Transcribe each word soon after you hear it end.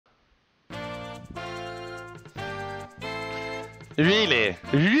Really?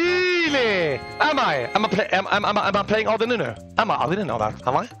 Really? Am I? Am I playing all the Nunu? Am I? I didn't know that.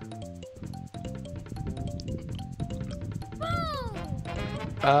 Am I?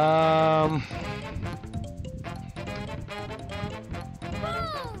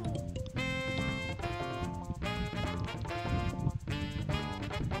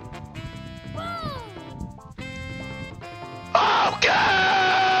 Okay!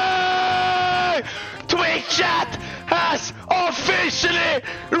 Twitch chat has officially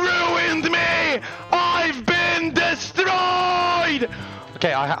ruined me! I've been destroyed!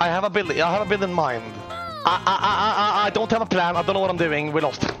 Okay, I have a build in mind. I don't have a plan. I don't know what I'm doing. We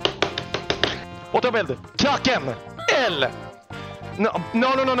lost. What do I build? Kraken! L! No.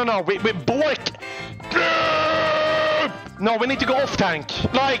 We Bork! No, we need to go off tank.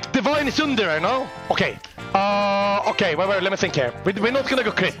 Like, Divine is under, no? Okay. Okay, wait, let me think here. We're not gonna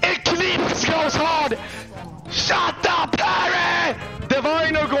go crit. Eclipse goes hard! Shut up, Harry!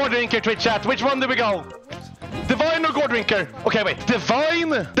 Divine or Gore Drinker, Twitch chat? Which one do we go? Divine or Gore Drinker? Okay, wait.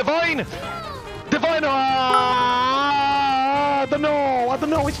 Divine! I don't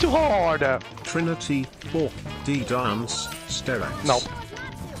know, it's too hard. Trinity, or D-Dance, Sterax.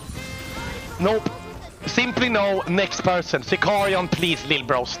 Nope. Simply no. Next person. Sicarion, please, lil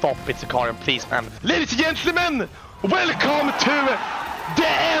bro. Stop it, Sicarion, please, man. Ladies and gentlemen, welcome to the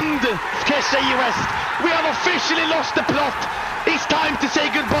end of KeshaEUW. We have officially lost the plot. It's time to say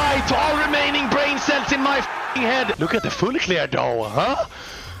goodbye to all remaining brain cells in my head. Look at the full clear though, huh?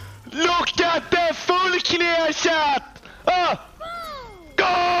 Look at the full clear, chat!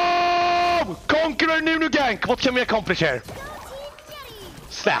 Go! Conqueror Nunu gank. What can we accomplish here?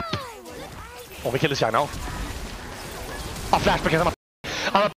 Slap. Oh, we kill this guy now. A flashback.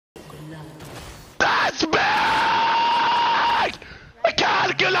 That's big!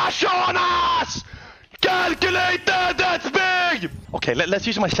 Calculations! Calculated, that's big! Okay, let's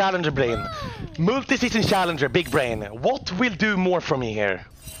use my challenger brain. Multi-season challenger, big brain. What will do more for me here?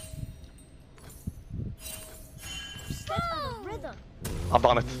 I've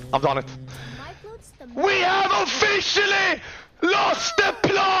done it. We have officially lost the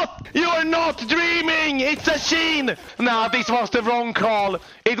plot! You're not dreaming! It's a Sheen! Nah, this was the wrong call.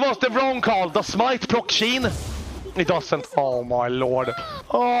 It was the wrong call. Does Smite proc Sheen? It doesn't. Oh my lord.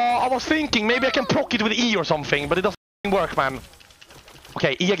 Oh, I was thinking maybe I can proc it with E or something, but it doesn't work, man.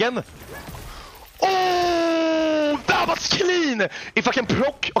 Okay, E again. Oh, that was clean! If I can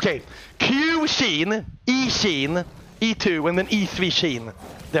proc... Okay, Q Sheen, E Sheen, E2, and then E3 Sheen.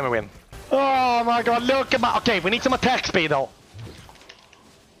 Then we win. Oh my god, look at my... Okay, we need some attack speed though.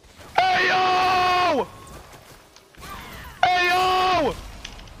 Ayo! Ayo!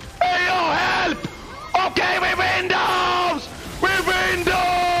 Ayo, help! Okay, we win those! We win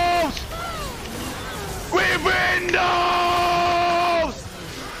those! We win those!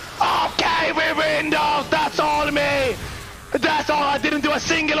 Okay, we win those! That's all me! That's all. I didn't do a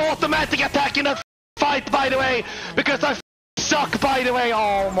single automatic attack in that fight, by the way, because I suck, by the way.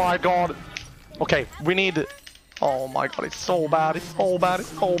 Oh my god. Okay, we need... Oh my god, it's so bad, it's so bad.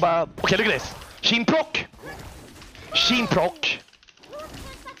 Okay, look at this. Sheen proc. Sheen proc.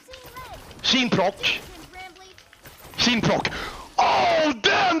 Oh,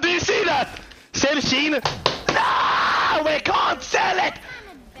 damn, do you see that? Sell Sheen. No, we can't sell it.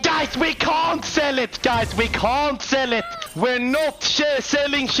 Guys, we can't sell it. We're not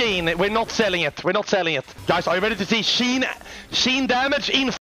selling Sheen. We're not selling it. Guys, are you ready to see Sheen damage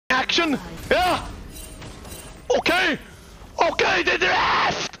in action? Yeah. Okay, the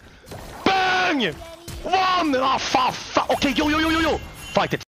draft! Bang! One! Oh, okay, yo!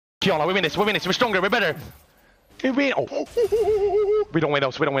 Fight it. Kiana, we win this, we're stronger, we're better. We win. Oh. We don't win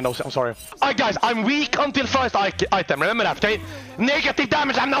those, I'm sorry. Alright guys, I'm weak until first item, remember that, okay? Negative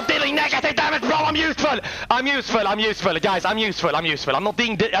damage, I'm not dealing negative damage, bro, I'm useful, guys, I'm useful. I'm not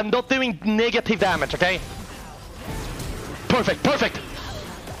doing negative damage, okay? Perfect.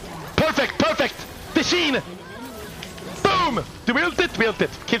 The Sheen! Boom! Do we ult it?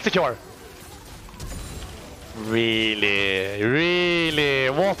 Kill secure. Really?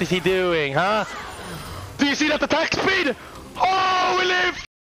 What is he doing, huh? Do you see that attack speed? Holy f***!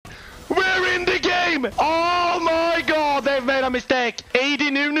 We're in the game! Oh my god, they've made a mistake. AD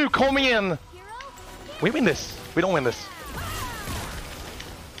Nunu coming in. We win this. We don't win this.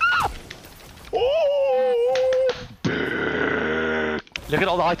 Oh. Look at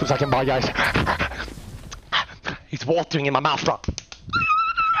all the items I can buy, guys. It's watering in my mouth.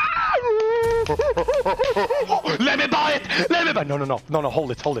 Let me buy it! No,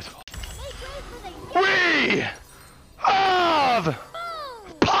 hold it. We have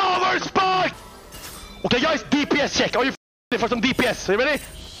power spike! Okay guys, DPS check. Are you for some DPS. Are you ready?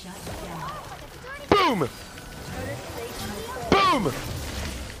 Boom! Boom!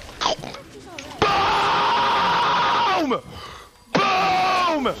 Boom!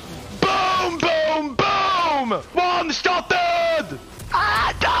 Boom! Boom! Boom! Boom! One shotted!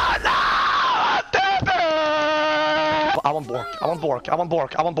 I don't know! I want Bork. I want Bork. I want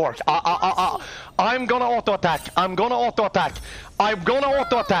Bork. I want Bork. I'm gonna auto attack. I'm gonna auto attack. I'm gonna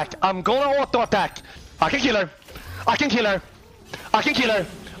auto attack. I'm gonna auto attack. I can kill her. I can kill her. I can kill her.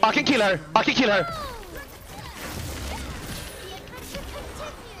 I can kill her. I can kill her.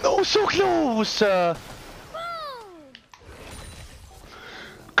 No, so close.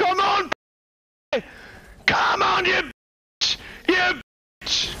 Come on. Come on, you bitch. You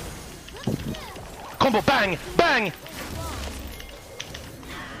bitch. Combo, bang, bang.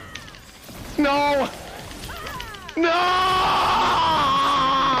 No. No.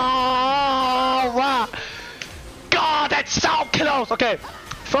 God, that's so close. Okay.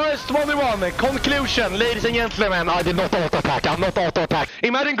 First 1v1, conclusion, ladies and gentlemen. I did not auto-attack, I'm not auto-attack.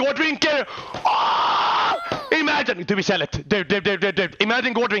 Imagine Gore Drinker. Oh! Imagine, do we sell it? Dude.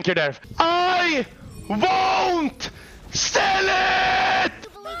 Imagine Gore Drinker there. I won't sell it!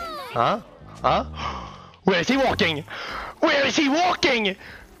 Huh? Huh? Where is he walking? Where is he walking?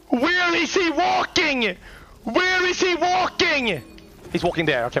 Where is he walking? Where is he walking? He's walking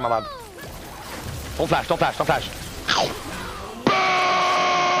there, okay, my man. Don't flash, don't flash, don't flash.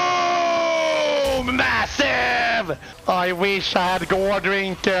 Massive! I wish I had Gore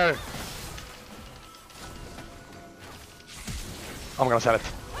Drinker. I'm gonna sell it.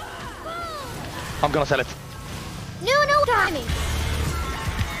 I'm gonna sell it. Nunu timing.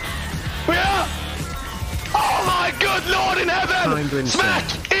 Yeah! Oh my good Lord in heaven! Smack!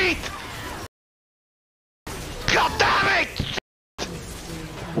 Eat! God damn it!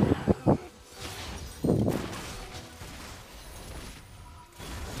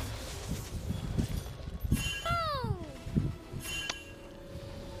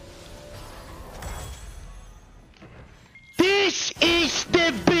 This is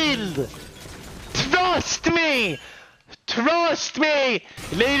the build! Trust me! Trust me!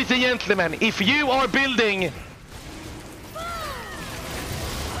 Ladies and gentlemen, if you are building...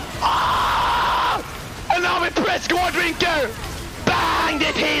 Oh! And now we press Gore Drinker! Bang!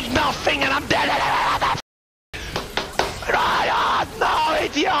 It healed nothing and I'm dead! No,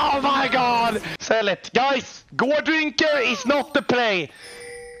 it's... Oh my god! Sell it. Guys, Gore Drinker is not the play.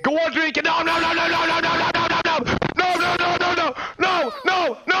 Gore Drinker... No!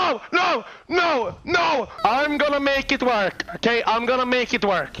 No! I'm gonna make it work. Okay, I'm gonna make it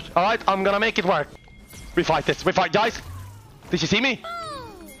work. Alright, I'm gonna make it work. We fight this. We fight, guys. Did you see me?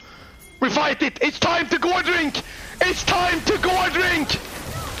 We fight it. It's time to Gore Drink. It's time to Gore Drink.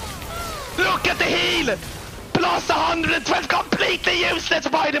 Look at the heal. Plus 112. Completely useless,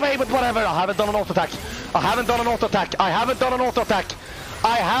 by the way, but whatever. I haven't done an auto attack. I haven't done an auto attack. I haven't done an auto attack.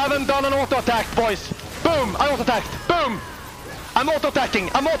 I haven't done an auto attack, boys. Boom! I auto attacked. Boom! I'm auto-attacking,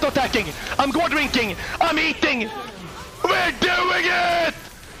 I'm auto-attacking, I'm Gore Drinking, I'm eating! We're doing it!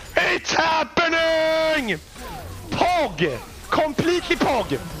 It's happening! Pog! Completely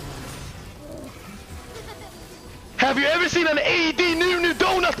Pog! Have you ever seen an AD Nunu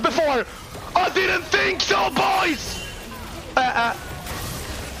donut before? I didn't think so, boys!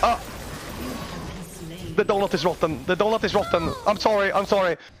 The donut is rotten, the donut is rotten. I'm sorry, I'm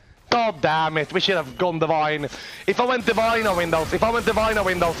sorry. God damn it, we should have gone Divine. If I went Divine on Windows, it's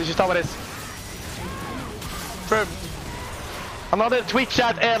just how it is. Boom. Another Twitch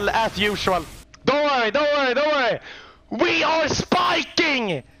chat L as usual. Don't worry. We are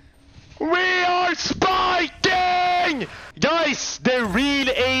spiking! We are spiking! Guys, the real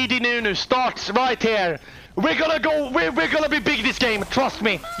AD Nunu starts right here. We're gonna be big this game, trust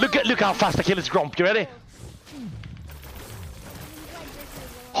me. Look how fast I kill this Gromp, you ready?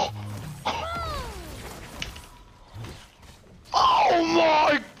 Oh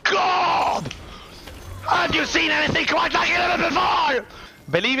my god! Have you seen anything quite like it before?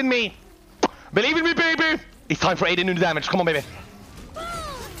 Believe in me, baby. It's time for 80 new damage. Come on, baby.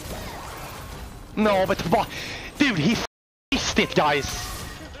 No, but dude, he missed it, guys.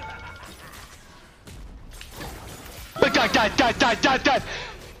 But guys.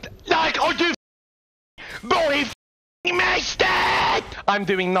 Like, are you? Boy, he missed it. I'm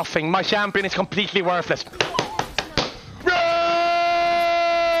doing nothing. My champion is completely worthless.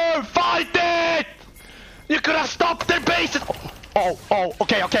 Fight it! You could have stopped their bases. Oh,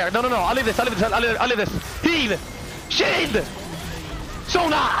 okay. No. I'll leave this. Heal! Shield!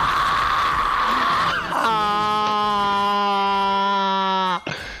 Sona!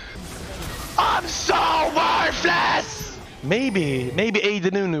 I'm so worthless! Maybe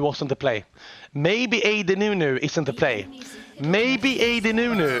Nunu wasn't the play. Maybe Nunu isn't the play. Maybe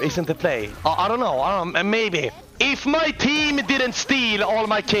Nunu isn't the play. I don't know. Maybe. If my team didn't steal all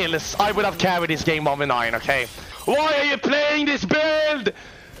my kills, I would have carried this game 1v9, okay? Why are you playing this build?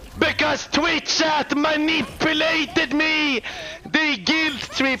 Because Twitch chat manipulated me! They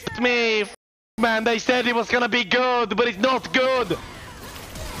guilt-tripped me! Man, they said it was gonna be good, but it's not good!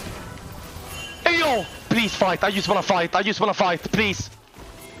 Hey yo! Please fight, I just wanna fight, please!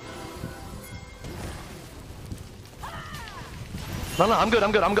 No, I'm good.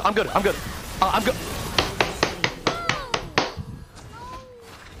 I'm good.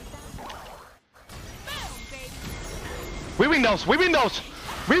 We win those!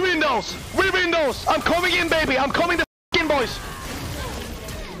 I'm coming in, baby! I'm coming the in, boys!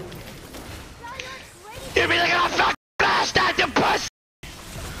 You're really gonna fuck blast at the puss!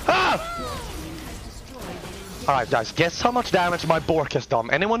 Alright, guys, guess how much damage my Bork has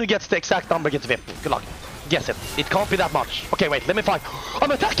done. Anyone who gets the exact number gets VIP. Good luck. Guess it. It can't be that much. Okay, wait, let me fight.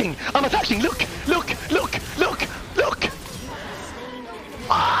 I'm attacking! Look!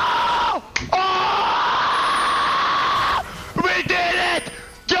 Oh! We did it!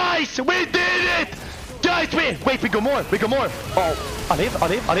 Guys, we did it! Guys, wait, we go more. Oh, I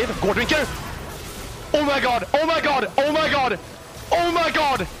live. Gore drinker. Oh my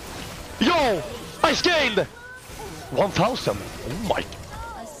god. Yo, I scaled. 1,000. Oh my.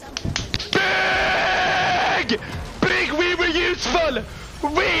 Big, we were useful.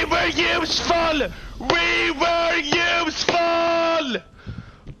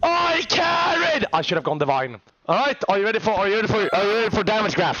 I carried. I should have gone divine. All right, are you ready for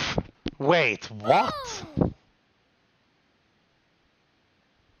damage graph? Wait, what?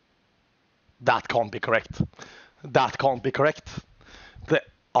 That can't be correct.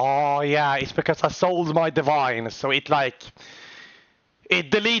 Oh yeah, it's because I sold my divine, so it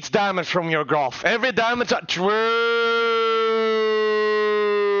deletes damage from your graph. Every damage true.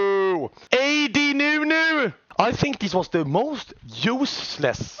 AD Nunu. I think this was the most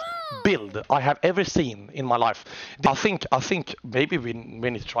useless build I have ever seen in my life. I think maybe we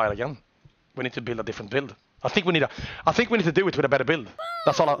need to try it again. We need to build a different build. I think we need to do it with a better build.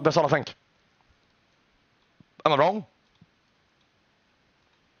 That's all I think. Am I wrong?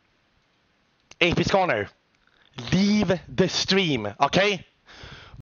 AP Scanner, leave the stream, okay?